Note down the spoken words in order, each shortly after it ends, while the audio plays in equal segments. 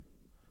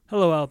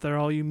Hello out there,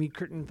 all you Meat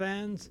Curtain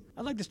fans.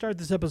 I'd like to start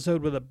this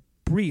episode with a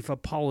brief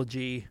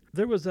apology.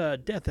 There was a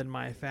death in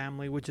my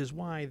family, which is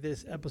why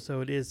this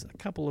episode is a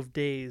couple of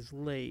days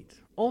late.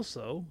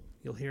 Also,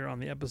 you'll hear on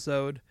the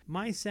episode,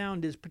 my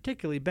sound is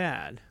particularly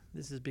bad.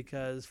 This is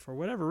because, for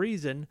whatever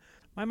reason,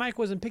 my mic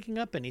wasn't picking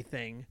up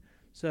anything.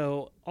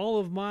 So all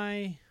of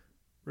my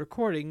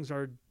recordings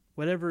are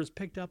whatever is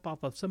picked up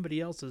off of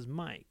somebody else's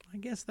mic. I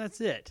guess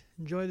that's it.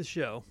 Enjoy the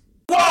show.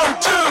 1,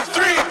 2,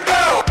 3,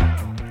 go!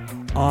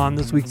 On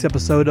this week's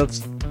episode of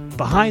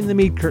Behind the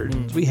Meat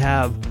Curtains, we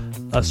have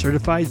a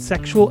certified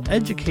sexual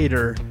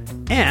educator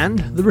and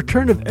the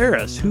return of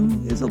Eris, who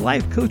is a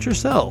life coach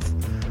herself.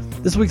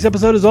 This week's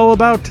episode is all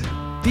about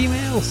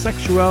female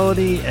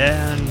sexuality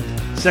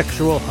and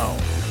sexual health.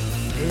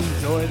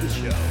 Enjoy the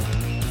show.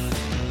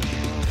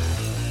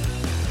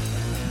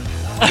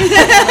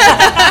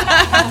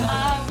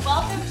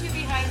 Welcome to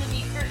Behind the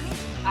Meat Curtain.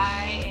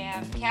 I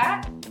am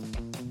Kat.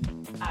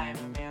 I'm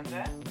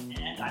Amanda.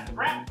 And I'm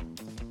Brad.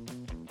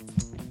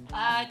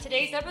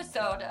 Today's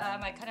episode,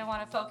 I kind of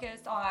want to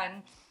focus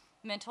on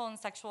mental and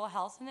sexual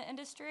health in the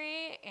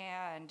industry,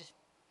 and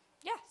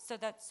so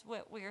that's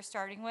what we are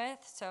starting with.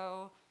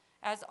 So,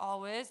 as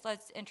always,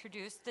 let's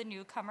introduce the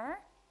newcomer.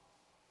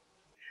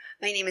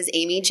 My name is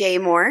Amy J.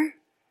 Moore. And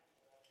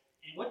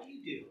what do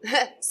you do?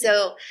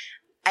 So,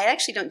 I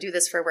actually don't do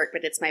this for work,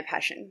 but it's my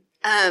passion.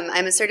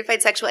 I'm a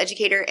certified sexual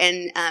educator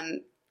and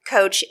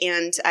coach,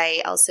 and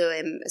I also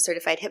am a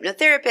certified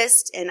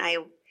hypnotherapist, and I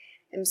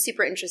am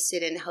super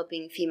interested in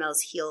helping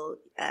females heal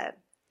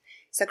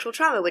sexual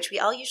trauma, which we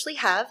all usually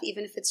have,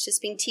 even if it's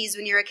just being teased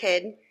when you're a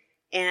kid.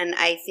 And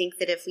I think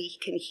that if we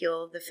can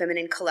heal the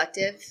feminine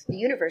collective, the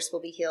universe will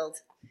be healed.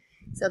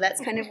 So that's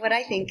kind of what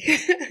I think.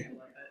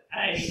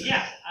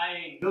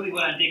 I really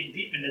want to dig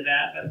deep into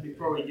that, but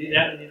before we do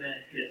that, we need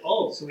to get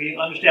old, so we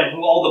understand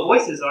who all the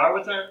voices are.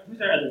 Who's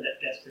our other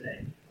guest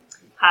today?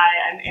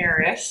 Hi, I'm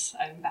Eris.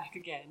 I'm back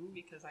again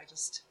because I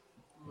just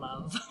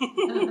love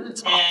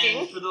talking.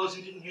 And for those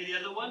who didn't hear the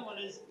other one,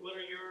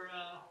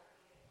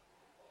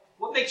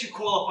 what makes you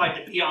qualified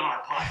to be on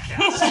our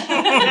podcast?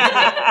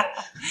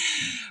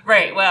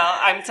 Right, well,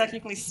 I'm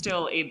technically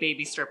still a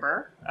baby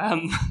stripper.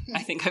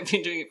 I think I've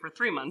been doing it for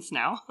 3 months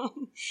now.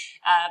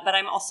 But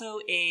I'm also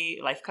a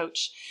life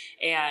coach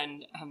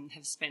and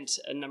have spent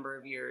a number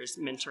of years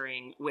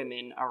mentoring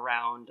women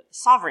around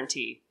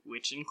sovereignty,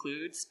 which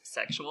includes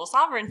sexual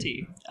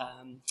sovereignty,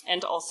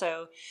 and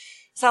also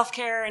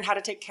self-care and how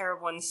to take care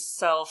of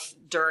oneself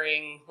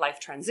during life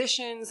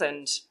transitions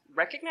and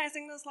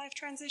recognizing those life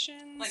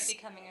transitions. Like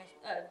becoming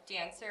a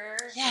dancer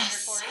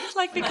Yes, when you're 40?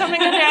 like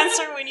becoming a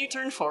dancer when you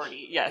turn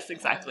 40. Yes,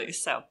 exactly.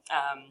 So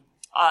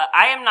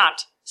I am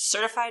not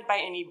certified by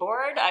any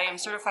board. I am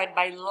certified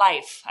by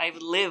life.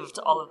 I've lived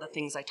all of the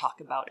things I talk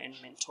about and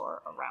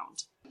mentor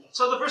around.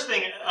 So the first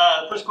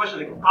question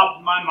that popped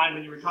in my mind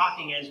when you were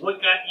talking is,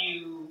 what got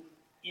you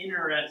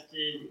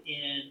interested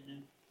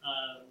in,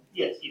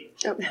 yes, you.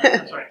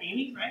 I'm sorry,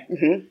 Amy, right?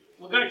 Mm-hmm.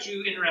 What got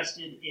you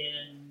interested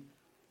in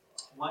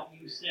what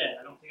you said?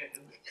 I don't think I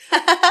can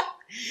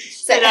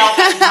spit out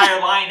the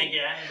entire line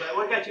again, but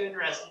what got you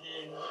interested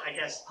in, I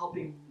guess,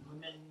 helping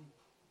women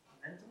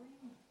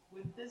mentally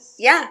with this?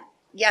 Yeah.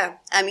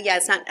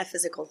 It's not a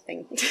physical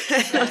thing.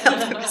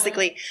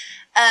 Physically.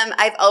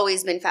 I've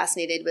always been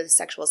fascinated with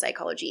sexual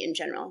psychology in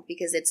general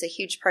because it's a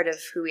huge part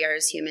of who we are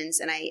as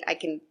humans, and I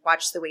can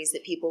watch the ways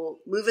that people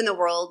move in the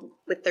world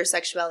with their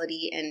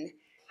sexuality and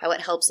how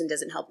it helps and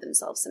doesn't help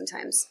themselves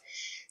sometimes.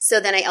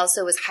 So then I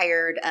also was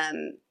hired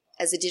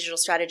as a digital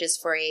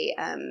strategist for a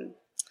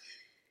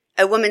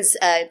woman's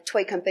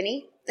toy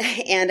company.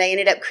 And I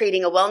ended up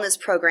creating a wellness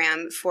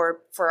program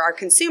for our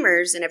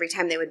consumers. And every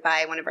time they would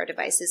buy one of our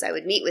devices, I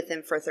would meet with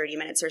them for 30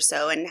 minutes or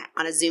so and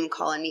on a Zoom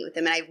call and meet with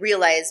them. And I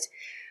realized,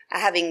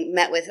 having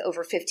met with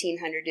over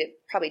 1,500 to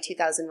probably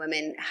 2,000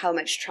 women, how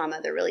much trauma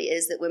there really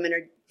is that women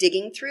are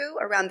digging through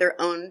around their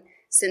own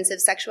sense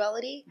of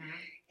sexuality. Mm-hmm.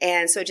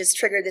 And so it just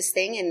triggered this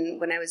thing. And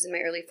when I was in my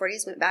early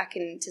 40s, went back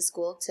into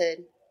school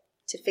to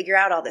figure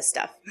out all this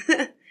stuff.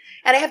 And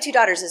I have 2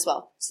 daughters as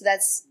well. So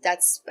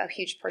that's a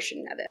huge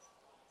portion of it.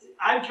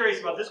 I'm curious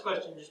about this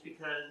question just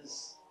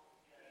because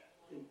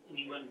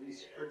anyone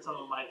who's heard some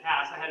of my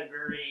past, I had a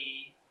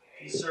very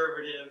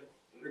conservative,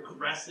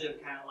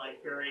 regressive kind of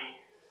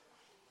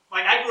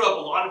I grew up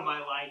a lot of my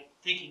life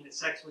thinking that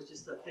sex was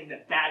just a thing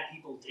that bad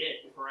people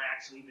did before I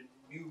actually even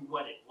knew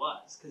what it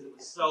was, because it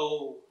was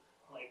so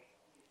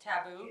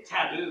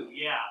taboo,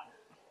 yeah.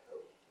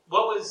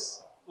 What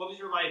was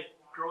your life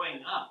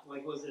growing up?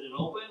 Was it an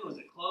open? Was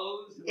it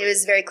closed? It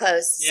was very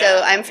close. Yeah,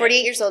 so I'm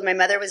 48 years old. My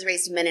mother was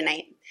raised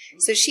Mennonite.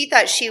 So she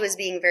thought she was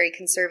being very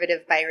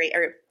conservative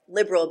or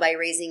liberal by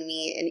raising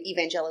me an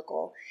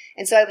evangelical.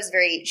 And so I was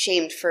very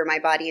shamed for my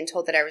body and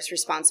told that I was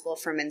responsible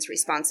for men's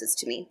responses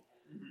to me.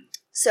 Mm-hmm.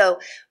 So,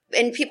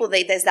 and people,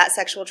 does that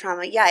sexual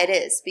trauma? Yeah, it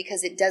is,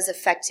 because it does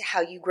affect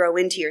how you grow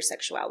into your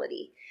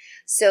sexuality.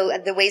 So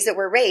the ways that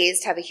we're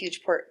raised have a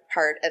huge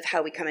part of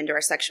how we come into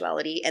our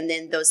sexuality, and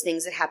then those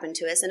things that happen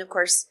to us. And of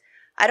course,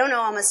 I don't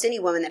know almost any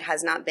woman that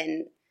has not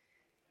been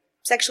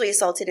sexually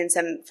assaulted in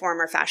some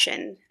form or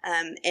fashion.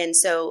 And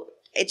so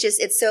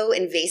it's so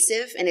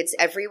invasive and it's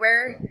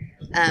everywhere.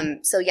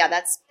 So yeah,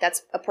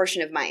 that's a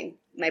portion of my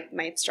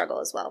struggle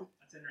as well.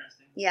 That's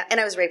interesting. Yeah. And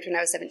I was raped when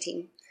I was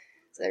 17.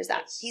 So there's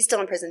that. He's still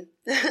in prison.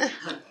 Oh,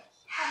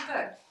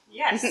 good.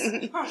 Yes.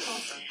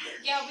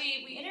 Yeah,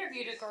 we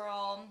interviewed a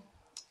girl,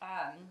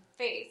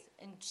 Faith,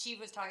 and she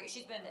was talking.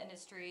 She's been in the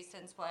industry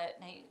since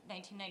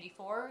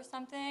 1994 or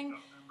something. I don't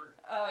remember.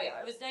 Oh yeah,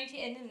 it was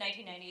in the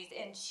 1990s,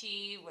 and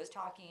she was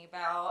talking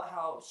about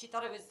how she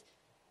thought it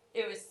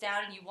was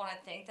sad, and you want to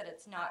think that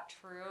it's not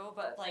true,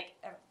 but like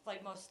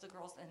most of the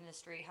girls in the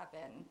industry have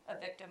been a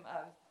victim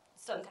of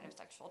some kind of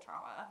sexual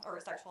trauma or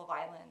sexual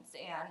violence,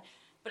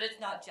 but it's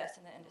not just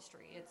in the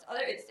industry. It's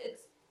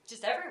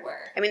just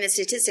everywhere. I mean, the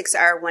statistics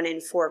are 1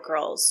 in 4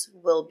 girls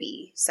will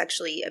be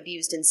sexually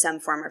abused in some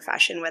form or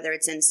fashion, whether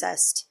it's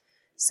incest,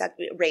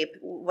 rape,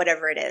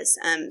 whatever it is.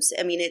 So,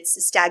 I mean,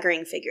 it's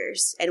staggering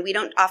figures, and we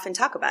don't often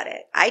talk about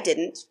it. I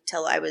didn't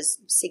till I was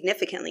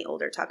significantly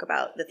older talk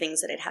about the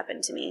things that had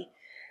happened to me.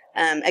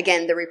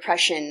 Again, the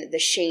repression, the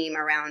shame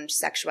around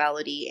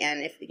sexuality,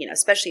 and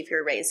especially if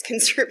you're raised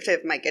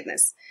conservative, my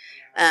goodness.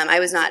 I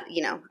was not,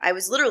 I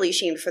was literally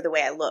shamed for the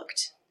way I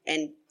looked,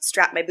 and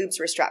my boobs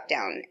were strapped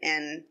down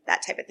and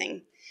that type of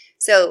thing.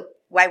 So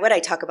why would I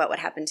talk about what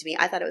happened to me?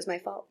 I thought it was my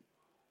fault.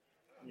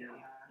 Yeah.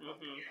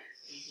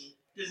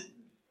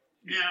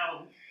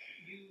 Now,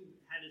 you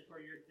had as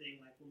part of your thing,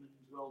 like women's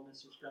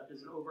wellness or stuff.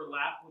 Does it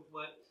overlap with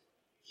what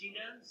she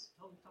does?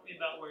 Tell me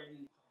about where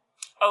you...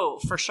 Oh,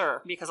 for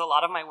sure, because a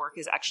lot of my work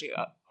is actually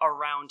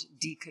around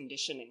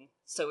deconditioning.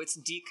 So it's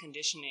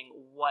deconditioning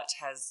what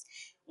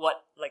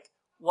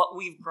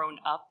we've grown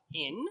up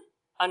in,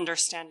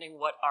 understanding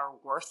what our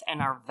worth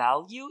and our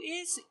value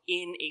is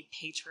in a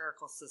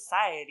patriarchal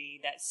society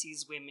that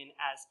sees women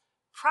as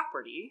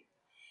property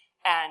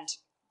and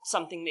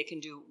something they can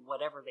do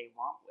whatever they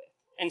want with.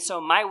 And so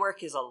my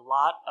work is a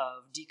lot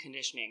of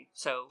deconditioning.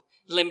 So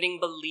limiting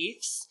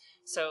beliefs.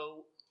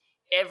 So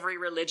every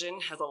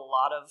religion has a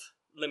lot of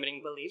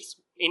limiting beliefs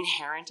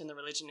inherent in the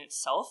religion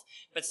itself,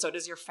 but so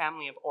does your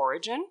family of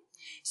origin,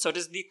 so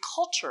does the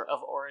culture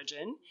of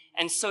origin,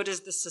 and so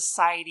does the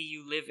society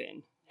you live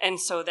in.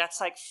 And so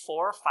that's like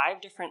 4 or 5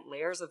 different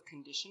layers of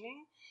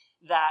conditioning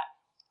that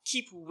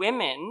keep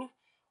women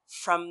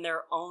from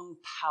their own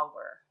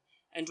power.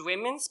 And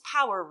women's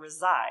power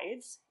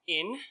resides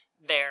in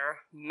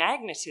their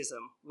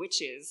magnetism,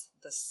 which is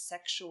the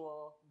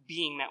sexual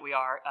being that we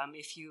are.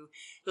 If you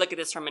look at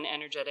this from an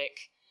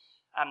energetic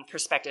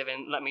perspective,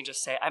 and let me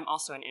just say, I'm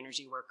also an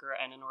energy worker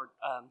and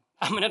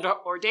I'm an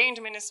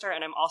ordained minister,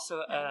 and I'm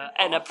also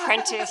an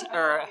apprentice,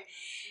 or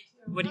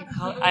what do you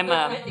call it? I'm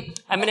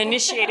an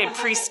initiated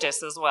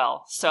priestess as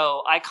well.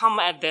 So I come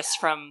at this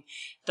from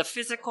the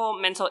physical,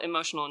 mental,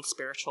 emotional, and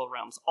spiritual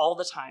realms all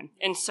the time.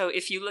 And so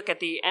if you look at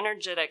the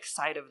energetic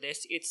side of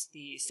this, it's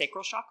the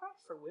sacral chakra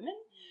for women,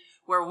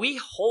 where we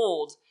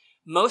hold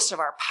most of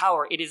our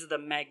power. It is the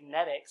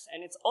magnetics,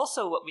 and it's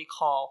also what we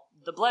call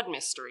the blood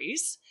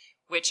mysteries,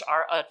 which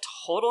are a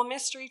total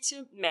mystery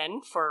to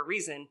men for a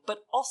reason,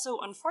 but also,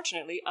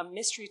 unfortunately, a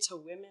mystery to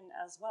women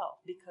as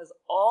well, because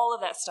all of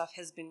that stuff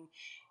has been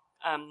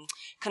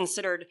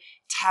considered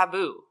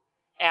taboo.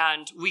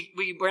 And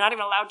we're not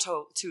even allowed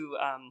to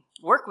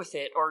work with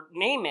it or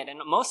name it.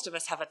 And most of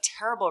us have a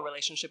terrible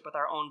relationship with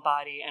our own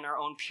body and our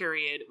own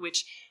period,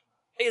 which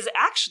is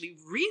actually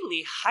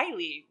really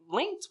highly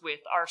linked with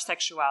our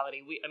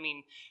sexuality.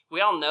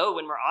 We all know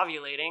when we're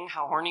ovulating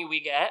how horny we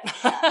get.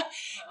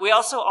 We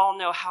also all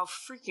know how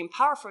freaking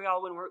powerful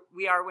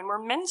we are when we're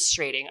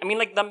menstruating. I mean,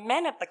 like, the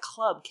men at the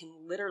club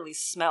can literally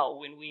smell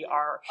when we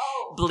are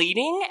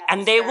bleeding,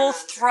 and they will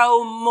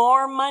throw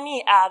more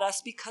money at us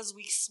because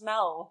we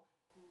smell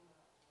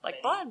like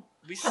blood.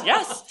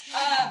 Yes.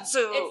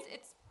 So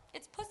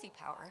it's pussy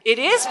power. It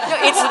is.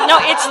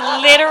 It's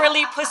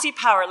literally pussy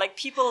power. Like,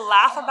 people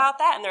laugh about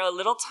that and they're a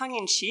little tongue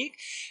in cheek,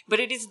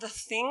 but it is the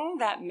thing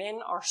that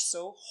men are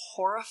so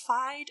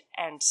horrified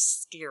and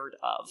scared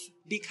of,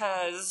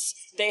 because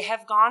they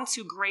have gone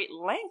to great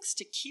lengths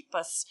to keep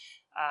us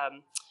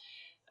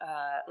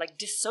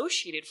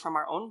dissociated from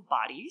our own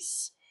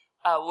bodies,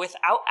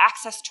 without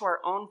access to our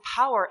own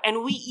power.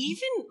 And we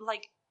even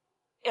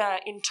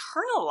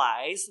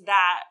internalize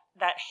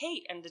that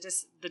hate and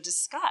the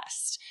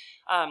disgust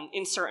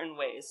in certain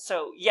ways.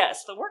 So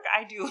yes, the work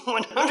I do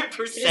 100%.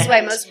 This is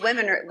why most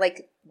women are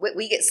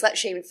we get slut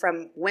shamed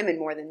from women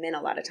more than men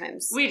a lot of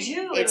times. We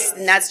do.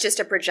 And that's just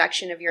a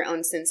projection of your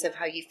own sense of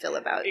how you feel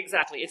about it.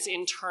 Exactly. It's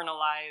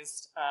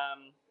internalized.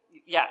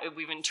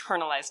 We've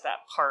internalized that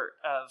part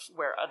of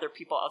where other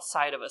people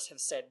outside of us have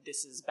said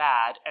this is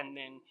bad, and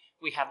then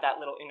we have that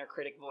little inner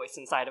critic voice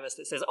inside of us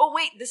that says, oh,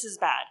 wait, this is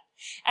bad.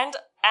 And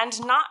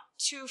not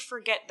to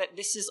forget that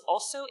this is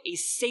also a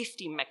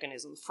safety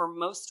mechanism for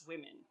most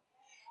women.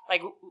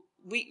 Like,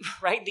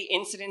 the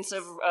incidence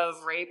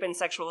of rape and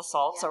sexual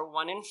assaults are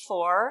 1 in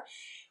 4.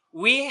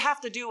 We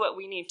have to do what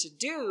we need to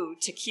do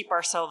to keep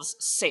ourselves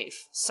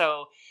safe.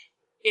 So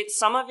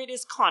some of it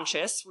is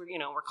conscious.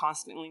 We're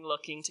constantly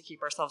looking to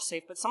keep ourselves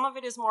safe, but some of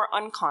it is more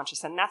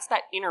unconscious. And that's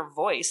that inner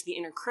voice, the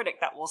inner critic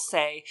that will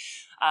say,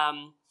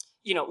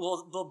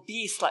 we'll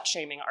be slut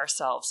shaming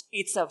ourselves.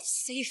 It's a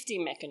safety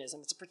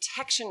mechanism. It's a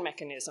protection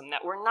mechanism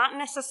that we're not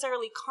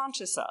necessarily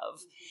conscious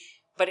of,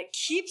 but it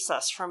keeps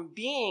us from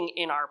being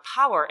in our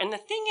power. And the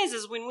thing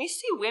is when we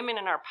see women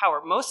in our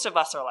power, most of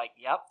us are like,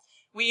 yep.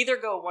 We either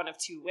go one of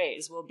two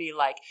ways. We'll be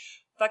like,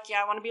 fuck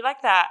yeah, I want to be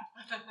like that.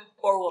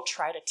 Or we'll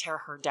try to tear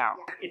her down.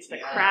 It's the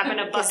crab in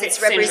a bucket because it's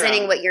representing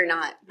syndrome. What you're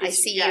not. I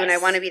see you and I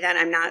want to be that.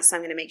 I'm not, so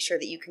I'm going to make sure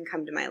that you can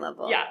come to my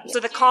level. Yeah. So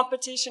the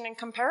competition and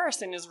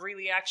comparison is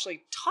really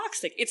actually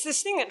toxic. It's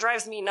this thing that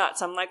drives me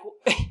nuts. I'm like,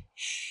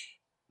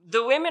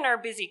 the women are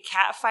busy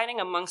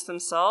catfighting amongst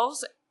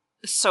themselves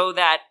so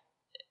that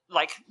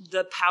like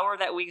the power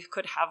that we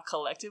could have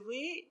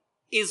collectively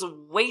is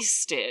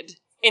wasted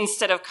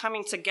instead of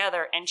coming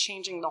together and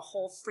changing the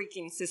whole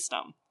freaking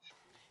system.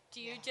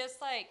 Do you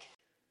just like...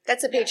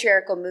 That's a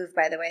patriarchal move,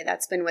 by the way.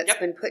 That's been what's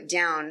been put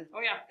down.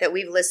 Oh, yeah. That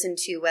we've listened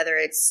to, whether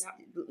it's,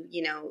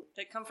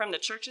 They come from the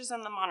churches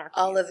and the monarchy.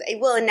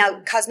 And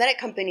now cosmetic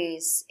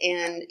companies,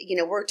 and,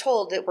 we're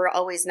told that we're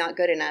always not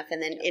good enough.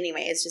 And then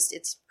anyway,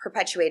 it's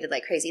perpetuated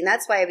like crazy. And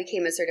that's why I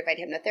became a certified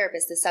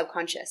hypnotherapist, the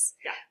subconscious.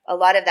 Yeah. A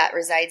lot of that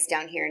resides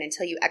down here. And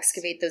until you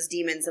excavate those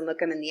demons and look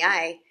them in the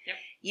eye,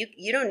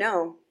 you don't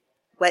know.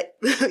 What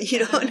you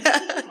don't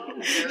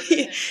know.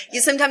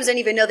 You sometimes don't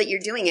even know that you're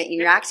doing it and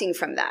you're acting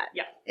from that.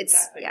 Yeah. It's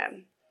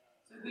exactly.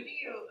 So who do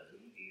you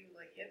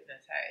like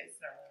hypnotize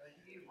or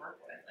who do you work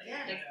with?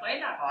 Explain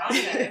that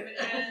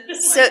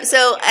process.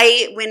 So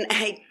when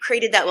I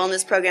created that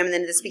wellness program and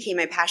then this became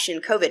my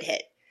passion, COVID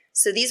hit.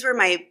 So these were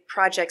my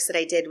projects that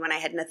I did when I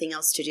had nothing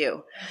else to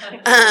do.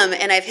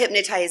 And I've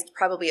hypnotized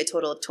probably a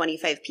total of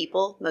 25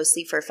 people,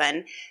 mostly for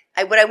fun.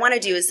 What I want to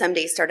do is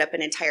someday start up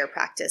an entire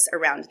practice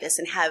around this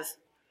and have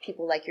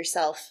people like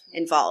yourself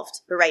involved.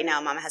 But right now,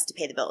 Mama has to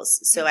pay the bills.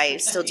 So I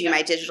still do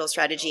my digital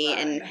strategy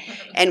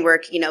and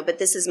work, but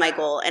this is my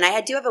goal. And I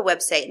do have a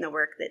website in the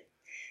work that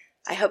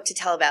I hope to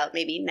tell about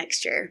maybe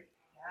next year.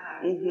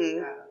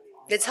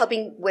 It's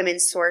helping women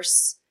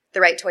source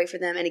the right toy for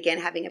them. And again,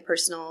 having a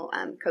personal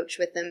coach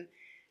with them,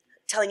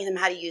 telling them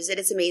how to use it.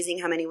 It's amazing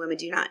how many women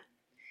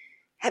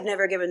have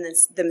never given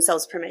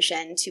themselves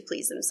permission to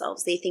please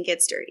themselves. They think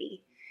it's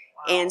dirty.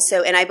 Wow.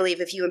 And I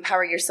believe if you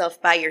empower yourself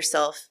by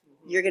yourself,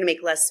 you're going to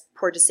make less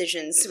poor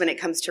decisions when it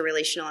comes to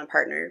relational and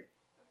partner.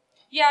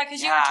 Yeah,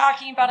 because you were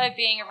talking about it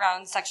being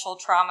around sexual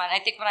trauma, and I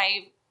think when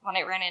I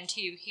ran into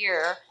you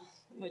here,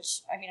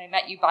 which I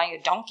met you buying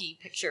a donkey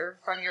picture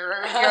from your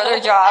other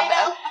job.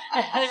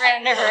 I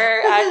ran into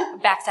her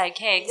at Backside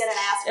Cakes. You got an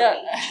ass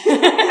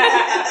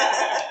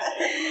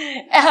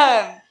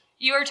for me.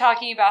 You were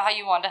talking about how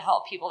you wanted to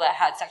help people that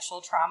had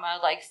sexual trauma,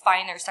 like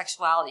find their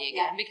sexuality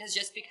again, because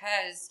just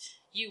because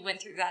you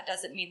went through that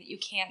doesn't mean that you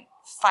can't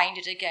find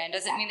it again.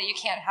 Doesn't mean that you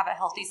can't have a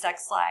healthy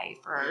sex life.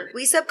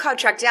 We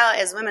subcontract out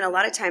as women a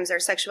lot of times our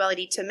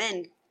sexuality to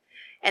men,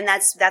 and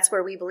that's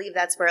where we believe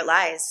that's where it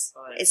lies.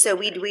 So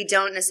we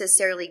don't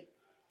necessarily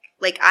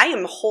I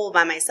am whole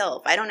by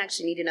myself. I don't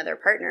actually need another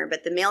partner.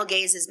 But the male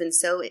gaze has been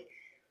so,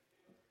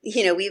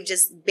 we've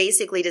just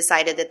basically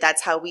decided that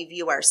that's how we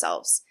view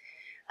ourselves.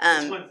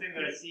 That's one thing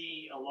that I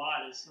see a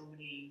lot is so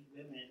many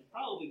women,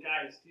 probably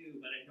guys too,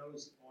 but I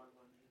notice it more in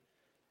women.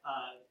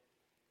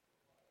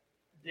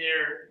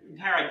 Their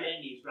entire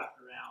identity is wrapped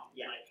around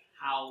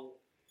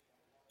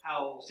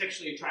how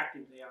sexually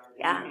attractive they are.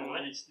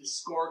 And it's the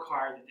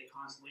scorecard that they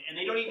constantly, and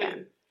they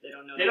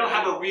don't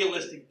have a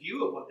realistic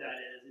view of what that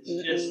is.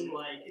 It's just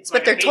it's but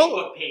like a they're told.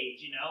 Facebook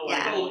page, look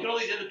at all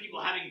these other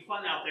people having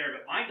fun out there,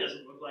 but mine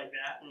doesn't look like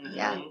that.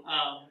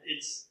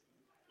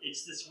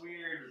 It's this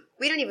weird.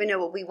 We don't even know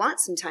what we want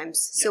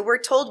sometimes, so we're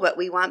told what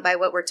we want by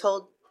what we're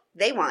told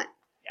they want.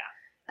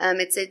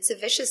 It's a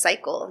vicious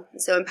cycle.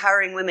 So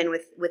empowering women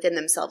within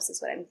themselves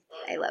is what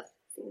I love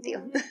with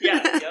you.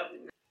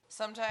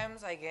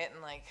 Sometimes I get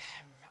in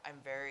I'm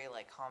very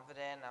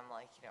confident. I'm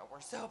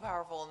we're so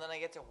powerful, and then I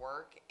get to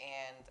work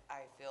and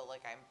I feel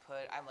like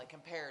I'm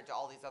compared to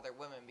all these other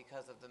women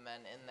because of the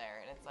men in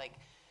there, and it's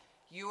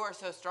you are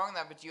so strong in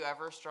that. But do you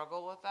ever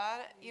struggle with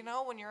that?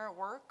 When you're at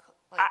work.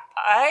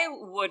 I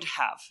would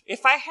have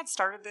if I had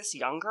started this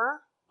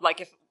younger.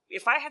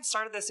 If I had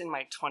started this in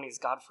my 20s,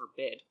 God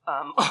forbid,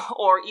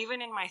 or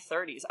even in my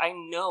 30s, I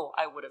know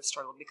I would have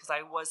struggled because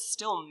I was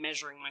still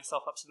measuring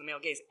myself up to the male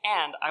gaze.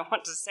 And I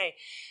want to say,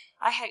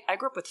 I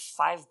grew up with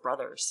 5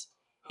 brothers.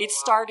 It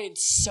started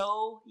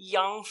so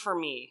young for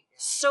me.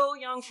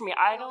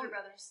 I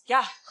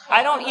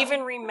don't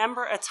even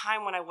remember a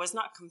time when I was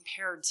not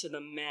compared to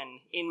the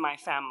men in my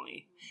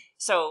family.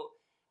 So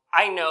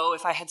I know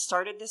if I had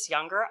started this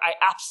younger, I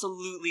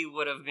absolutely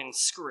would have been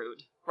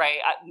screwed. Right?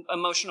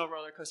 Emotional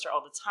roller coaster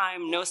all the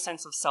time, no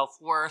sense of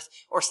self-worth,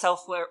 or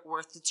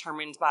self-worth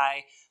determined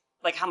by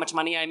how much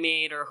money I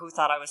made or who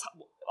thought I was,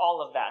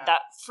 all of that.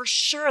 That for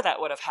sure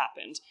that would have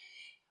happened.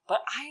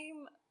 But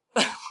I'm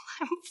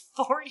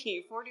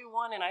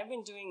 41, and I've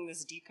been doing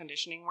this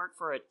deconditioning work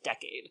for a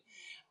decade.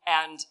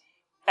 And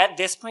At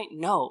this point,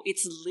 no.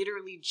 It's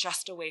literally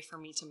just a way for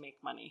me to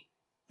make money.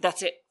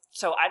 That's it.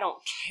 So I don't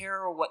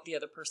care what the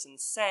other person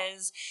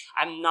says.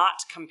 I'm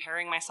not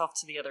comparing myself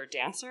to the other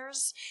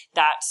dancers.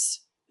 That's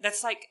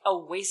like a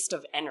waste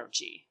of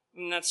energy.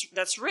 And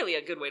that's really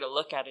a good way to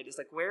look at it, is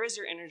like, where is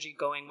your energy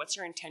going? What's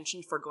your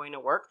intention for going to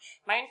work?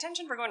 My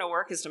intention for going to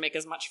work is to make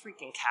as much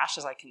freaking cash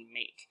as I can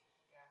make.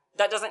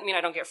 That doesn't mean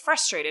I don't get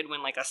frustrated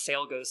when like a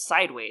sale goes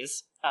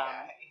sideways,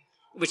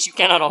 which you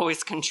cannot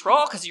always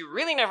control because you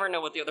really never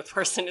know what the other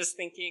person is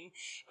thinking.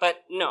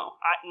 But no,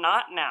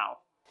 not now.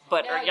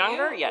 But No, or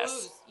younger, you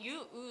yes.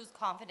 You ooze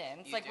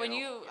confidence. You like when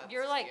do.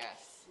 you're like,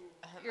 Yes.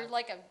 you're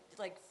like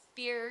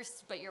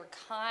fierce, but you're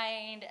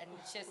kind, and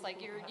it's just like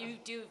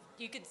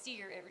you could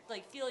see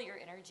feel your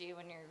energy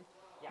when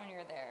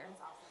you're there.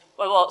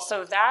 Well,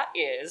 so that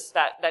is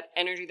that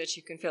energy that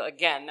you can feel.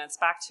 Again, that's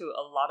back to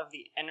a lot of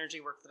the energy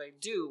work that I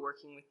do,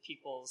 working with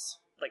people's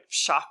like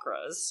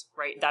chakras,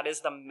 right? That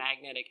is the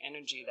magnetic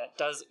energy that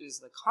does ooze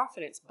the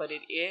confidence, but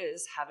it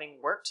is having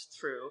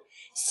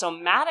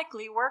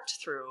somatically worked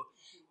through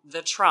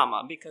the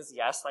trauma, because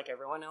yes, like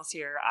everyone else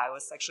here, I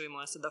was sexually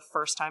molested the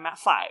first time at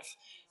 5.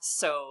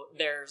 So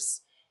there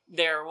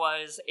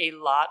was a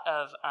lot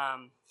of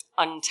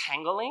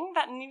untangling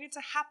that needed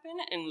to happen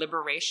and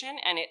liberation.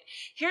 And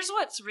here's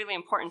what's really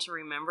important to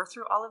remember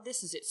through all of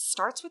this is it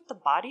starts with the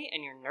body,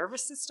 and your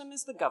nervous system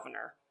is the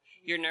governor.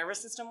 Your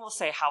nervous system will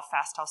say how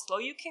fast, how slow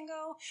you can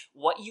go,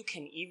 what you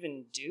can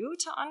even do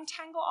to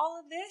untangle all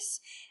of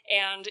this.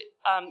 And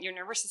your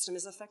nervous system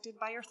is affected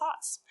by your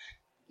thoughts.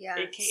 Yeah,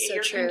 AKA so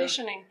your true.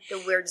 conditioning.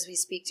 The words we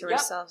speak to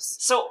ourselves.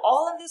 So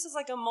all of this is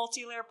like a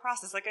multi-layer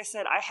process. Like I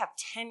said, I have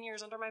 10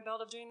 years under my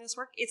belt of doing this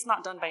work. It's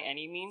not done by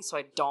any means, so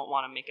I don't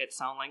want to make it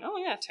sound like, oh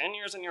yeah, 10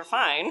 years and you're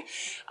fine.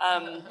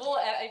 Well,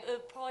 it'll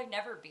probably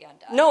never be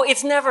undone. No,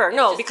 it's never. It's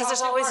No, just because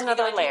there's constant always work.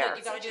 another layer.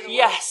 You gotta do the work.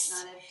 Yes.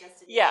 Not a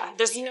destination. Yeah,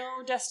 there's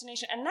no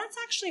destination. And that's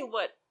actually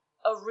what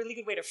a really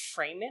good way to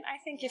frame it, I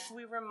think, if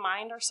we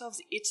remind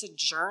ourselves it's a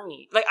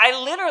journey. Like, I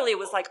literally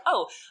was like,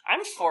 oh,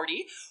 I'm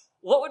 40.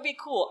 What would be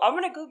cool? I'm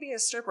going to go be a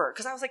stripper.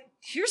 Because I was like,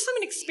 here's some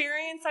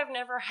experience I've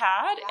never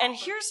had. And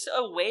here's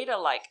a way to,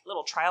 like,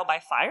 little trial by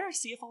fire,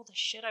 see if all the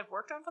shit I've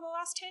worked on for the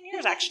last 10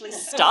 years actually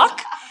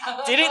stuck.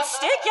 Did it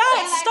stick?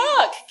 Yeah, it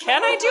stuck.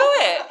 Can I do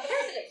it?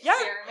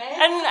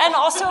 Yeah. And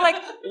also,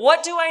 like,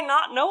 what do I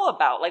not know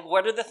about? Like,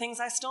 what are the things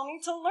I still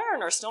need to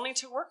learn or still need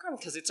to work on?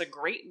 Because it's a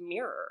great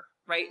mirror.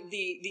 Right?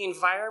 The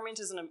environment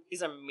is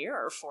a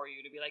mirror for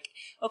you to be like,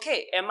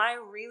 okay, am I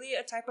really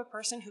a type of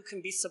person who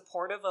can be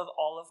supportive of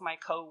all of my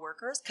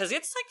co-workers? Because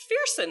it's like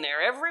fierce in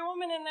there. Every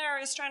woman in there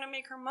is trying to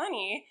make her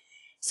money.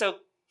 So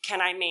can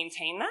I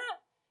maintain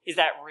that? Is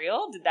that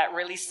real? Did that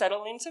really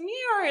settle into me?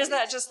 Or is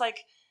that just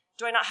like,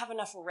 do I not have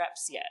enough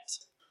reps yet?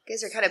 You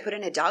guys are kind of put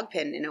in a dog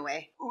pen in a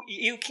way.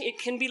 It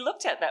can be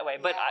looked at that way.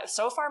 But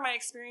so far my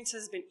experience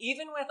has been,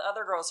 even with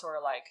other girls who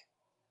are like,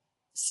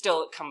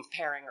 still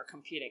comparing or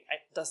competing.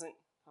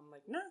 I'm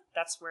like, no,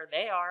 that's where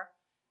they are.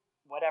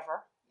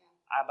 Whatever.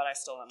 But I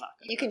still am not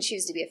going to. You can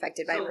choose to be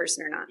affected by a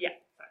person or not. Yeah.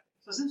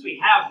 So since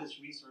we have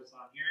this resource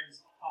on here, it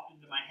just popped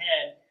into my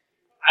head.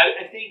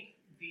 I think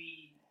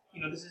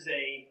this is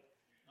a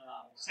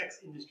sex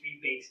industry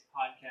based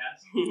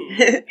podcast,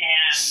 and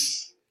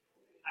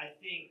I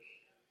think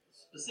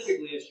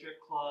specifically a strip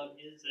club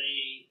is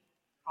a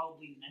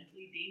probably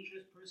mentally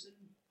dangerous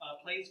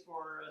place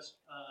for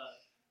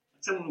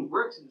someone who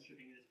works in the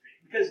stripping industry,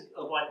 because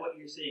of like what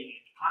you're saying,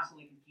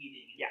 constantly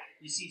competing. Yeah.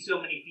 You see so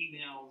many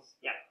females.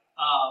 Yeah.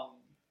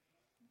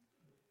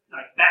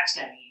 Like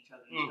backstabbing each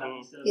other and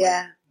stuff instead of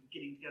like,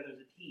 getting together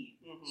as a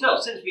team. Mm-hmm. So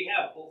since we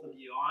have both of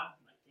you on,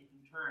 like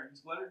taking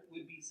turns, what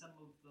would be some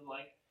of the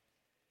like,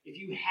 if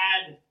you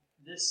had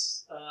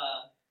this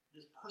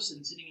this person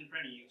sitting in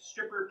front of you,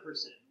 stripper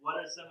person, what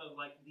are some of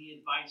like the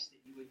advice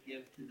that you would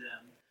give to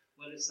them?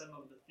 What are some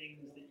of the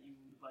things that you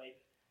like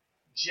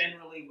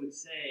generally would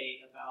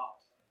say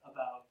about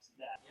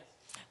that? Yes.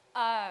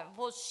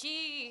 Well,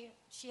 she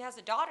has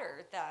a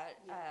daughter that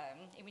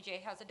Amy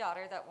J has a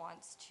daughter that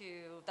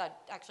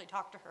actually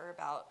talked to her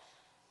about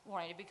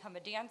wanting to become a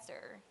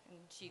dancer, and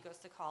she goes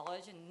to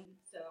college, and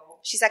so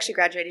she's actually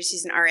graduated.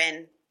 She's an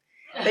RN,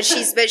 but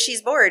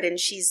she's bored, and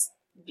she's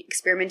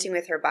experimenting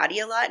with her body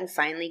a lot, and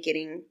finally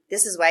getting.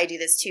 This is why I do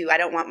this too. I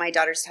don't want my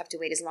daughters to have to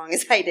wait as long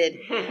as I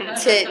did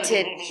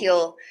to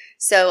heal.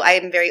 So I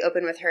am very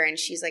open with her, and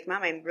she's like,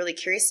 "Mom, I'm really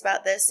curious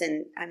about this,"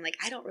 and I'm like,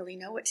 "I don't really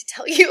know what to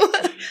tell you,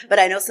 but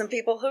I know some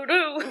people who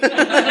do."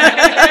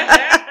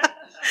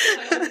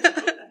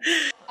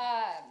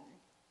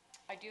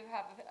 I do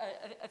have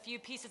a few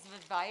pieces of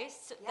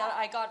advice that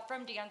I got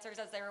from dancers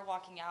as they were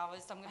walking out.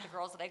 With some of the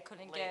girls that I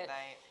couldn't Late get.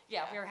 night.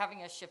 Yeah, we were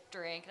having a shift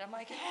drink, and I'm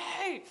like,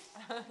 "Hey,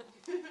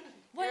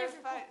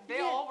 They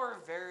all were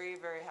very,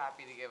 very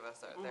happy to give us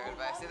their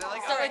advice. They're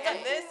like, So all right,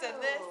 it's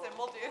and this, and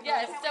we'll do.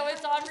 Yeah, so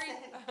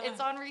it's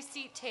on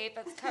receipt tape.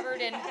 It's covered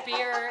in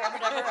beer and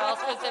whatever else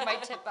was in my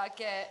tip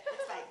bucket.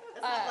 It's fine.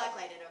 Let's not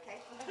blacklight it, okay?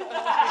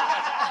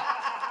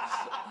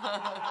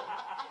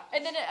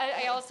 And then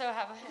I also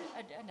have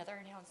another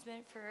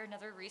announcement for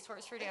another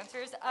resource for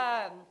dancers.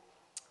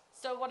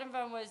 So one of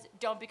them was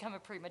don't become a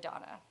prima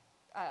donna.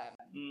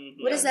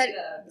 What does that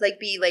like?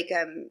 Be like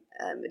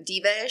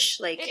diva-ish?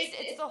 Like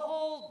It's the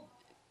whole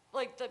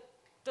like the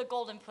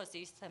golden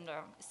pussy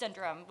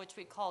syndrome, which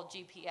we call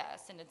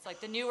GPS, and it's like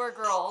the newer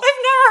girls.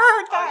 I've never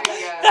heard that. Oh,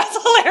 yeah. That's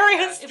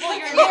hilarious. Well,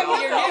 you're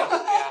new. You're new.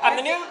 I'm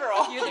the new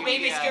girl. You're the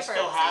baby skipper.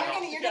 Still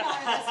have it. You're gonna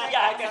honor this, right?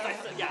 Yeah, I guess I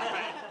said, yeah,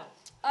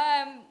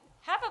 right.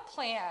 Have a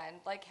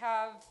plan. Like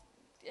have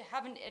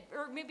an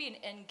or maybe an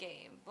end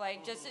game.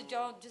 Like just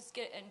don't just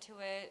get into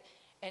it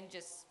and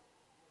just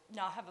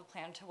not have a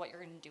plan to what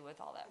you're going to do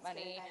with all that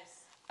money.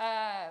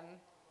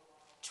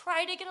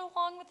 Try to get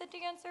along with the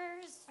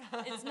dancers.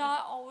 It's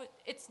not always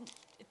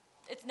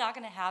it's not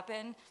going to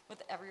happen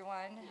with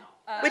everyone.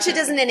 which it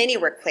doesn't in any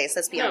workplace.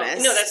 Let's be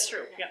honest. No, that's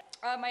true.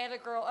 Yeah. My other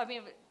girl, I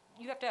mean,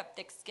 you have to have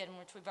thick skin,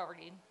 which we've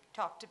already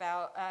talked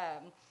about.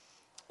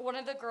 One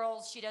of the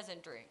girls, she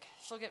doesn't drink.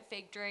 She'll get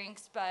fake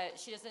drinks, but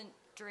she doesn't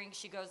drink.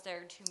 She goes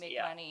there to make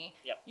money.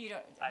 Yep. You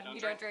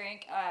don't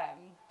drink.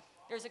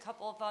 There's a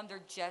couple of them.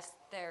 They're just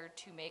there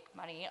to make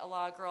money. A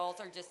lot of girls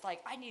are just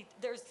like,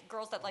 there's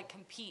girls that like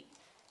compete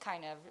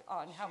kind of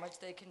on how much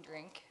they can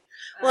drink.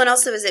 Well, and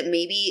also is it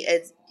maybe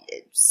a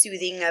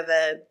soothing of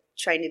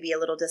trying to be a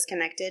little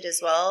disconnected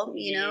as well,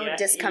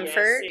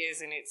 discomfort. Yes, it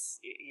is, and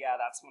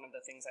that's one of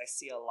the things I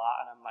see a lot,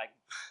 and I'm like,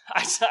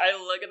 I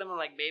look at them, I'm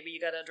like, baby, you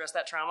got to address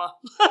that trauma.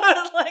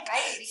 Like,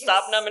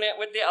 stop numbing it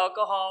with the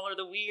alcohol or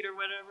the weed or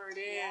whatever it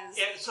is.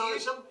 Yeah,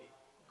 so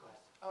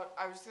Oh,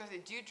 I was just going to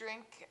say, do you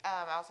drink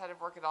outside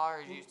of work at all,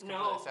 or do you just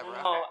completely sober?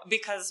 No,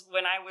 because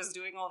when I was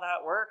doing all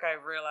that work, I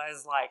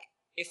realized, like,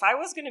 if I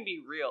was going to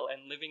be real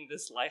and living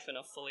this life in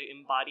a fully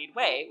embodied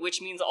way,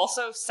 which means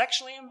also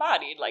sexually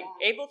embodied, like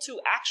able to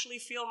actually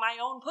feel my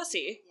own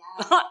pussy,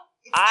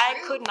 I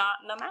could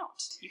not numb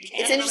out.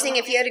 It's interesting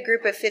if you had a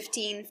group of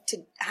 15 to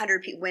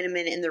 100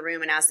 women in the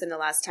room and asked them the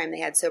last time they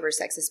had sober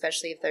sex,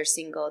 especially if they're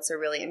single, it's a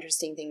really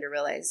interesting thing to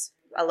realize.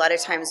 A lot of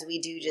times we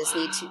do just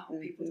need to.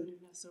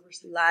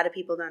 A lot of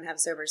people don't have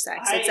sober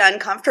sex. It's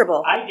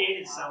uncomfortable. I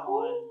dated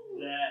someone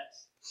that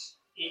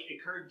it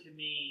occurred to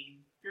me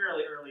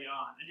fairly early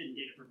on. I didn't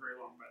date her for very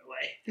long, by the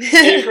way.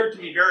 It occurred to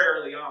me very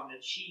early on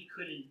that she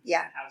couldn't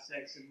have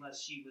sex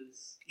unless she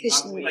was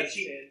because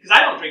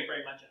I don't drink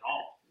very much at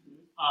all.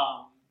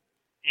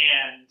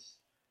 And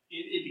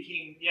it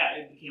became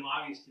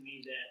obvious to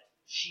me that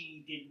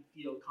she didn't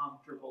feel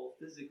comfortable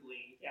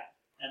physically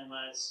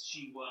unless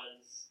she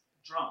was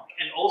drunk,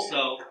 and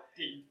also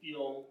didn't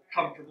feel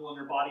comfortable in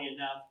her body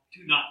enough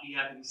to not be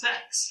having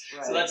sex.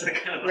 Right. So that's a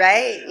kind of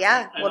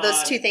Well,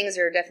 those two things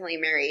are definitely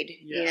married.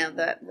 Yeah.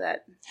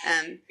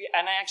 And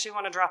I actually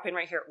want to drop in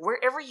right here.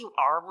 Wherever you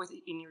are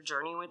in your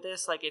journey with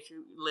this, like if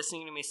you're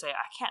listening to me say,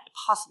 I can't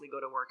possibly go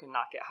to work and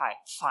not get high,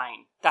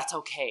 fine, that's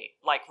okay.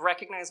 Like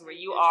recognize where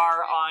you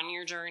are on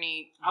your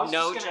journey.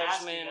 No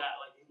judgment,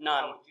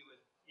 none.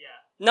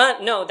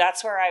 No,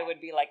 that's where I would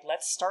be like,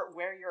 let's start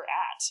where you're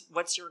at.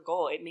 What's your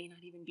goal? It may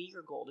not even be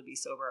your goal to be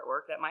sober at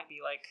work. That might be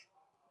like,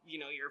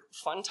 your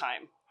fun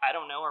time. I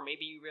don't know. Or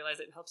maybe you realize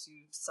it helps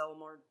you sell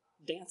more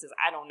dances.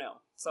 I don't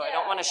know. So I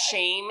don't want to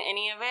shame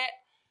any of it.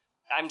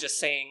 I'm just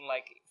saying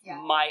like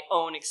my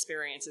own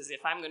experiences.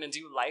 If I'm going to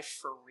do life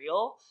for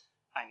real,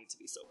 I need to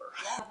be sober.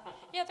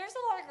 Yeah, there's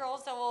a lot of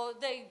girls that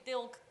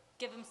they'll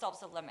give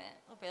themselves a limit.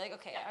 They'll be like,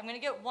 okay, I'm going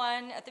to get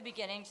one at the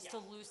beginning just to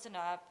loosen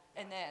up.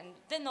 And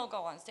then they'll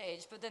go on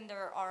stage. But then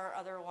there are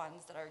other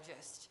ones that are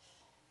just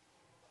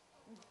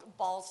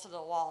balls to the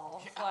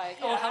wall. Like,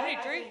 how many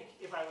drinks?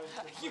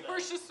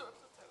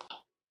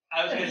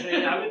 I was going to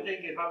say, I would think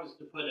if I was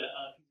to put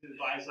a piece of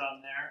advice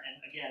on there, and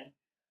again,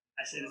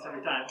 I say this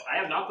every time,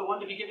 I am not the one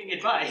to be giving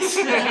advice.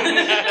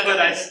 But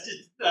as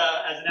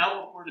an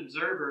outward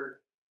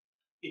observer,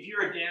 if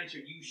you're a dancer,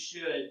 you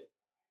should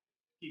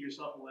give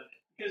yourself a limit.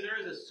 Because there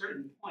is a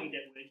certain point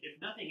at which,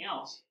 if nothing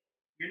else,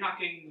 you're not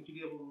going to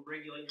be able to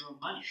regulate your own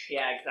money.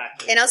 Yeah,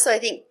 exactly. And also, I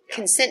think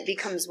consent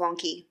becomes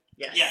wonky.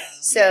 Yes.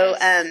 So,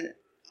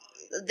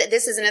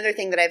 this is another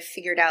thing that I've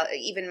figured out.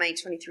 Even my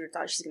 23-year-old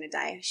thought she's going to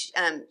die.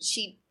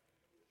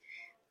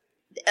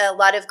 A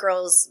lot of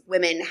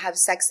women have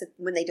sex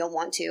when they don't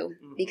want to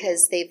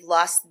because they've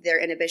lost their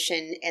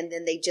inhibition, and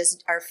then they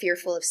just are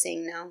fearful of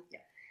saying no. Yeah.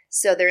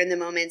 So they're in the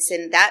moments,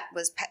 and that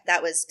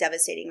was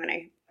devastating when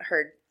I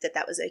heard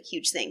that was a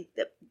huge thing,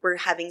 that we're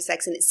having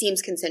sex and it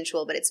seems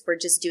consensual, but we're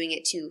just doing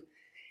it to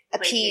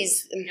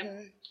appease.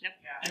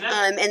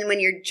 And when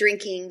you're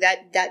drinking,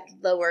 that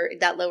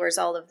lowers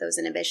all of those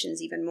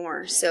inhibitions even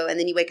more. So, and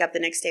then you wake up the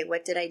next day,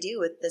 what did I do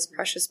with this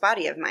precious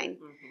body of mine?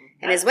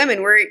 And as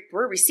women,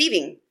 we're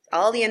receiving.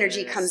 All the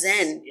energy comes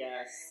in.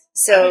 Yes.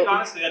 So I think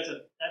honestly, that's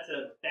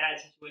a bad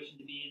situation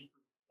to be in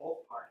for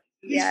both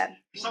parties.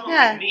 For someone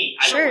like me,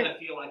 I don't want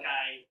to feel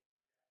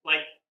like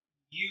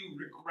you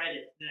regret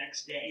it the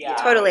next day. Yeah.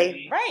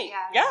 Totally. Right.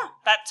 Yeah.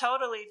 That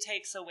totally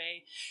takes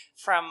away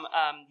from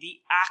the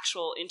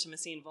actual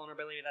intimacy and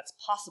vulnerability that's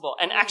possible.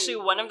 And actually,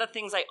 one of the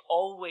things I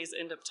always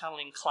end up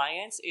telling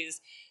clients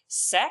is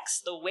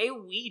sex, the way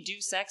we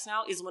do sex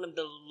now, is one of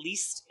the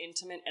least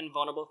intimate and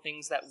vulnerable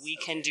things that we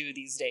can do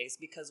these days,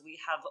 because we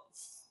have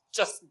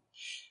just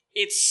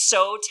it's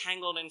so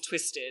tangled and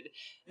twisted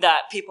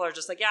that people are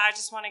just like, yeah, I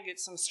just want to get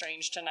some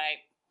strange tonight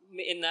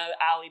in the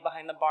alley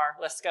behind the bar.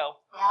 Let's go.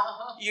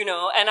 You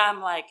know, and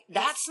I'm like,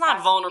 that's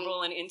not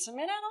vulnerable and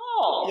intimate at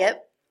all.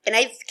 Yep. And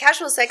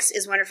casual sex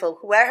is wonderful.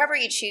 Wherever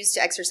you choose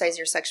to exercise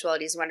your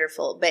sexuality is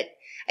wonderful. But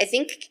I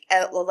think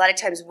a lot of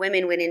times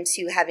women went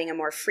into having a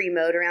more free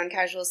mode around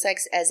casual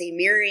sex as a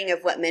mirroring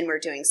of what men were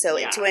doing. So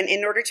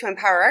in order to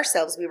empower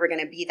ourselves, we were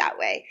going to be that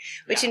way.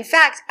 Which in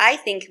fact, I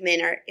think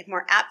men are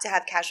more apt to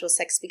have casual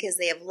sex because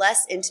they have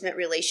less intimate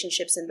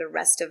relationships in the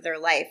rest of their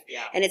life.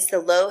 Yeah. And it's the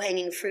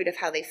low-hanging fruit of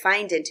how they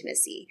find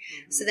intimacy.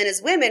 Mm-hmm. So then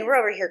as women, we're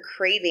over here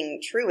craving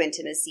true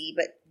intimacy,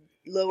 but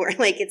lower,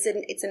 like it's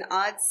an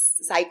odd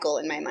cycle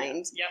in my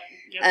mind.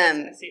 Yep.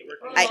 I see it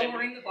working.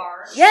 Lowering the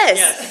bar.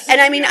 Yes. And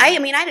I mean, I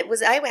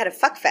had a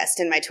fuck fest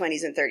in my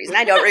 20s and 30s, and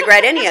I don't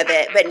regret any of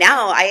it. But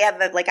now I've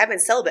been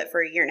celibate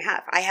for a year and a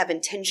half. I have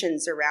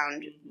intentions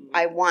around.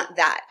 I want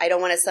that. I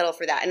don't want to settle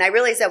for that. And I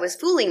realized I was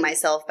fooling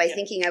myself by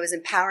thinking I was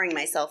empowering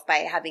myself by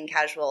having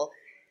casual,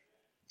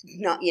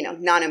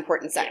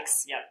 non-important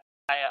sex. Yeah.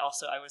 I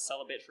was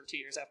celibate for 2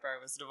 years after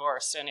I was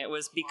divorced, and it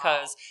was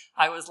because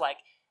I was like,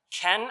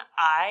 can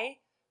I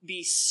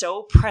be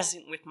so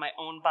present with my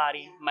own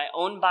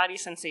body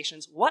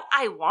sensations, what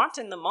I want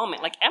in the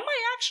moment? Like, am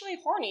I actually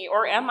horny,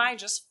 or am I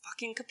just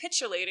fucking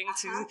capitulating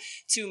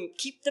to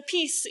keep the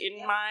peace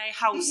in my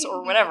house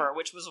or whatever,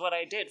 which was what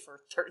I did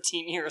for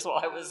 13 years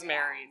while I was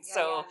married.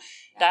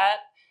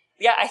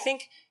 I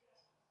think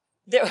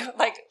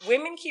like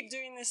women keep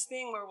doing this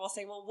thing where we'll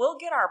say, well, we'll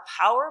get our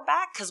power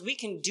back because we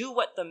can do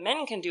what the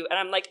men can do. And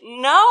I'm like,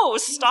 no,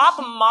 stop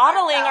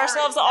modeling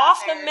ourselves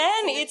off the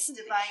men. It's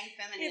divine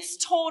feminine. It's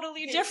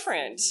totally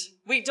different.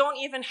 We don't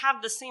even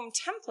have the same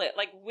template.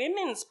 Like,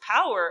 women's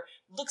power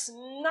looks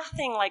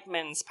nothing like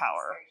men's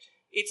power.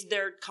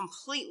 They're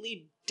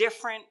completely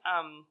different.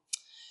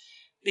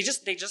 They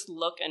just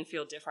look and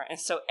feel different. And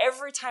so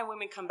every time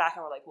women come back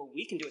and we're like, well,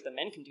 we can do what the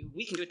men can do.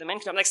 We can do what the men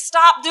can do. I'm like,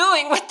 stop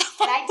doing what the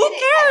fuck? Who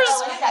cares?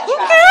 Who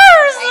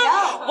cares?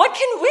 I know. What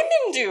can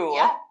women do?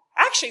 Yeah.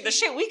 Actually, the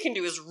shit we can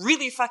do is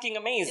really fucking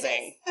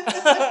amazing.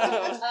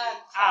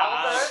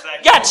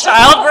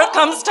 Childbirth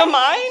comes to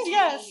mind.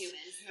 Yes.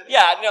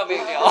 Yeah, no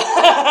big deal.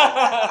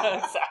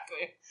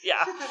 Exactly.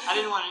 Yeah. I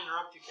didn't want to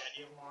interrupt you, Kat.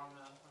 Do you have more on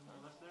the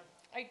list there?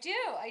 I do.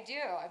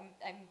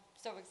 I'm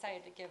so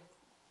excited to give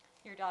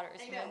your daughters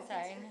some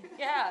insight.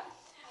 Yeah.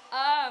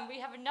 We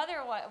have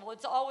another one. Well,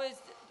 it's always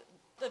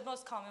the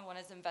most common one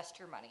is invest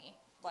your money.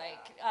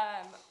 Like,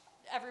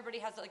 everybody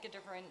has like a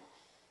different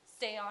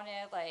say on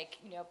it. Like,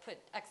 put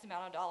X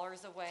amount of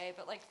dollars away,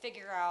 but like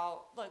figure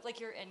out like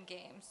your end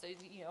game. So,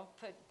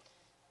 put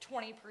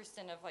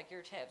 20% of like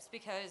your tips,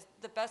 because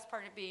the best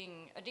part of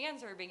being a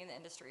dancer or being in the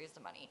industry is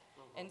the money.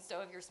 Mm-hmm. And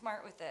so if you're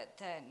smart with it,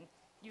 then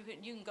you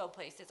can go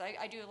places.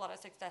 I do a lot of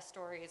success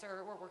stories,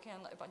 or we're working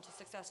on a bunch of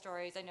success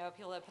stories. I know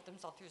people that put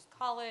themselves through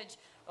college,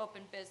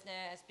 open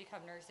business,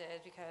 become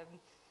nurses, become,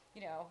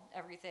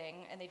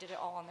 everything, and they did it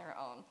all on their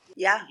own.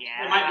 Yeah.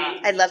 There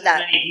might be I love that.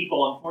 Many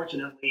people,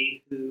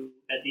 unfortunately, who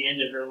at the end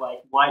of it are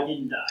like, why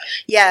didn't I?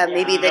 Yeah,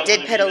 maybe they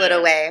did put a little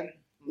away.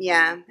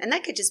 Yeah, and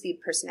that could just be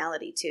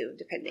personality too,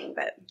 depending,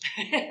 but...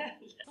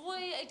 Well,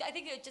 I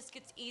think it just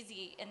gets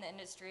easy in the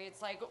industry.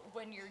 It's like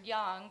when you're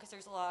young, because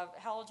there's a lot of...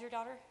 How old's your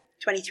daughter?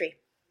 23.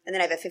 And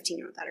then I have a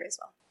 15-year-old daughter as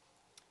well.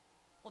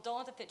 Well, don't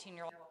let the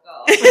 15-year-old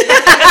go.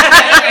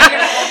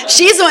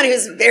 She's the one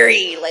who's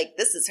very, like,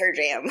 this is her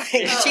jam.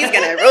 She's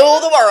going to rule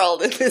the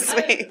world in this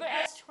way. But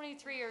as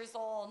 23 years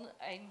old,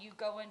 and you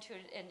go into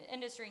an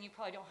industry and you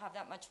probably don't have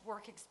that much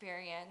work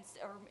experience,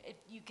 or if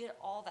you get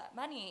all that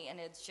money, and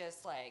it's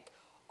just like,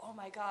 oh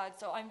my God.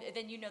 So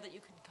then you know that you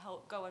can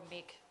go and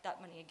make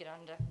that money and get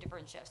on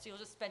different shifts. So you'll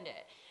just spend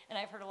it. And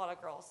I've heard a lot of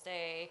girls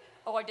say,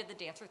 oh, I did the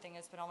dancer thing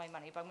and spent all my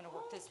money, but I'm going to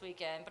work this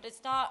weekend. But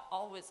it's not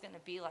always going to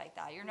be like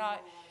that. You're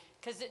not,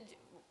 because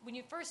when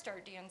you first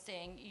start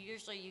dancing,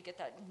 usually you get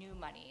that new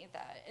money,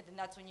 and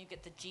that's when you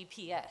get the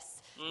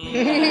GPS.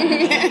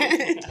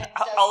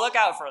 I'll look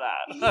out for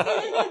that.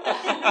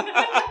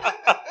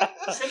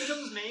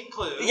 Symptoms may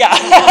include. Yeah.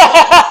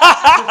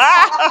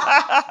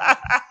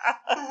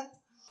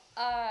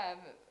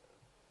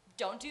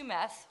 Don't do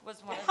meth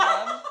was one of them.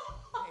 I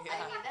mean,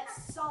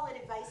 that's solid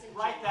advice.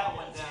 Write that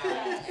one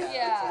down.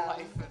 Yeah. That's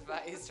life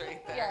advice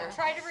right there. Yeah,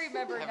 try to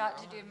remember not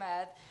to do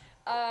meth.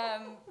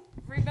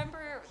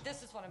 Remember,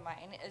 this is one of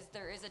mine, is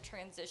there is a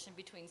transition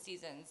between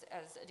seasons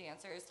as a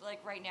dancer. So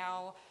like right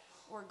now,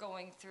 we're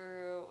going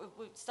through,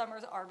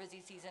 summer's our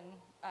busy season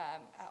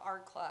at our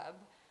club,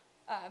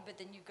 but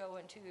then you go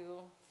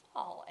into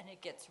fall and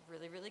it gets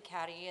really, really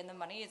catty and the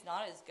money is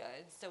not as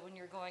good. So when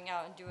you're going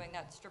out and doing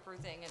that stripper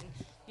thing and,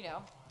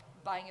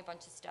 buying a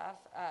bunch of stuff,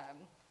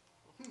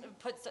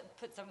 put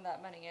some of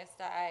that money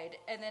aside.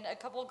 And then a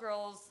couple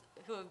girls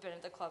who have been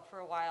at the club for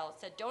a while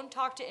said, don't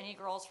talk to any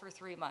girls for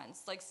 3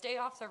 months. Like, stay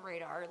off the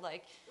radar.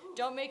 Like,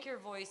 don't make your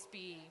voice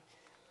be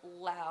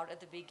loud at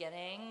the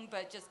beginning,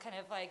 but just kind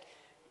of like,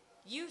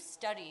 you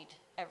studied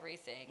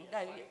everything.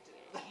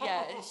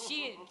 Yeah,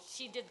 she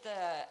did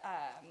the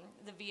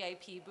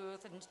VIP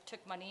booth and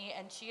took money,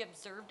 and she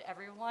observed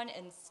everyone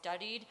and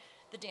studied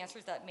the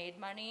dancers that made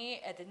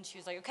money, and then she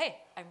was like, okay,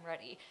 I'm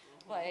ready.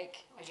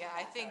 Like, Yeah,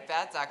 I think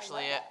that's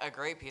actually a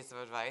great piece of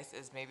advice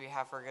is maybe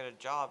have her get a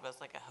job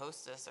as like a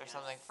hostess or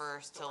something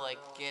first to like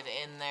get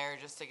in there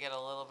just to get a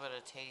little bit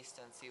of taste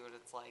and see what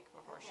it's like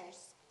before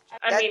she's...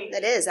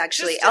 That is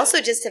actually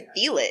also just to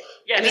feel it.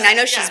 Yeah, I mean, I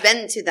know she's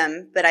been to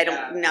them, but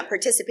not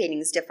participating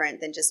is different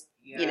than just,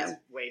 it's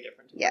way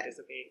different to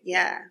participate.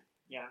 Yeah.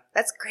 Yeah.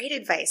 That's great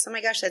advice. Oh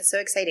my gosh, that's so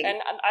exciting.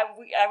 And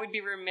I would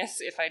be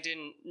remiss if I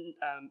didn't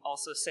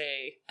also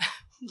say,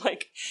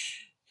 like,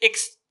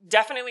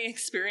 definitely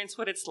experience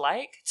what it's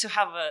like to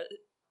have a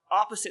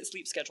opposite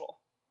sleep schedule.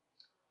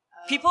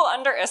 People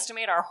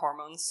underestimate our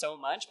hormones so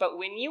much, but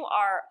when you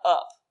are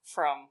up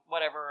from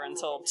whatever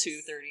until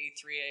 2:30,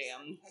 3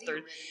 a.m.,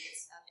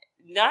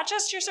 not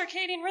just your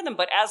circadian rhythm,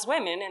 but as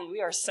women, and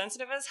we are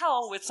sensitive as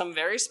hell with some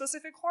very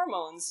specific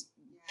hormones,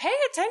 pay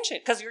attention,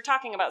 because you're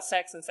talking about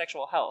sex and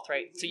sexual health,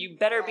 right? So you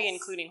better be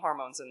including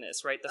hormones in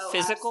this, right? The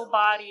physical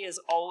body is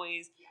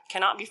always,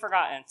 cannot be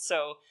forgotten.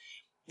 So,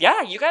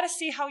 yeah, you got to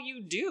see how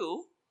you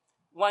do.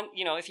 One,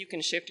 if you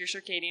can shift your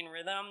circadian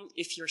rhythm,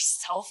 if your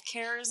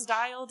self-care is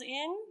dialed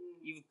in,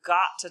 you've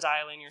got to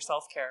dial in your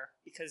self-care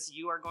because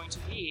you are going to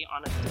be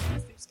on a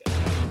different sleep schedule.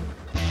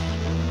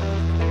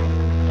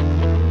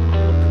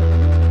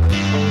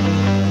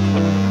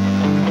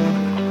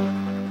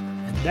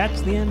 And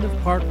that's the end of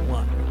part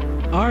 1.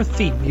 Our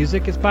theme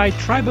music is by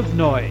Tribe of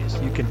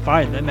Noise. You can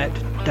find them at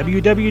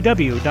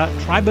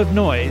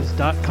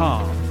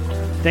www.tribeofnoise.com.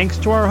 Thanks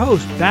to our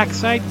host,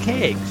 Backside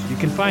Kegs. You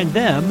can find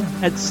them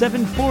at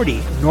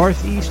 740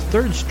 Northeast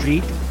 3rd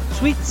Street,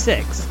 Suite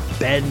 6,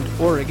 Bend,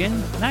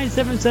 Oregon,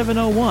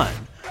 97701.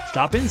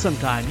 Stop in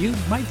sometime. You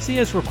might see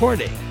us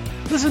recording.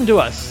 Listen to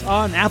us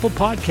on Apple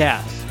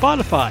Podcasts,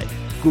 Spotify,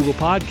 Google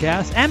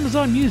Podcasts,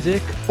 Amazon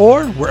Music,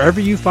 or wherever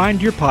you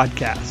find your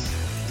podcasts.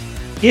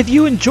 If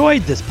you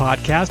enjoyed this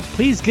podcast,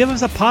 please give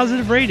us a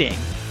positive rating.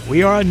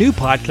 We are a new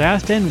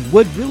podcast and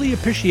would really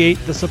appreciate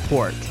the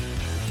support.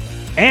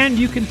 And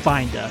you can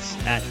find us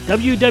at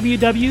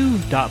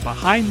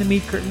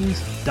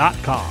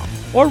www.behindthemeatcurtains.com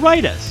or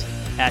write us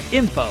at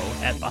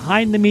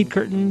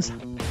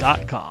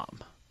info@behindthemeatcurtains.com.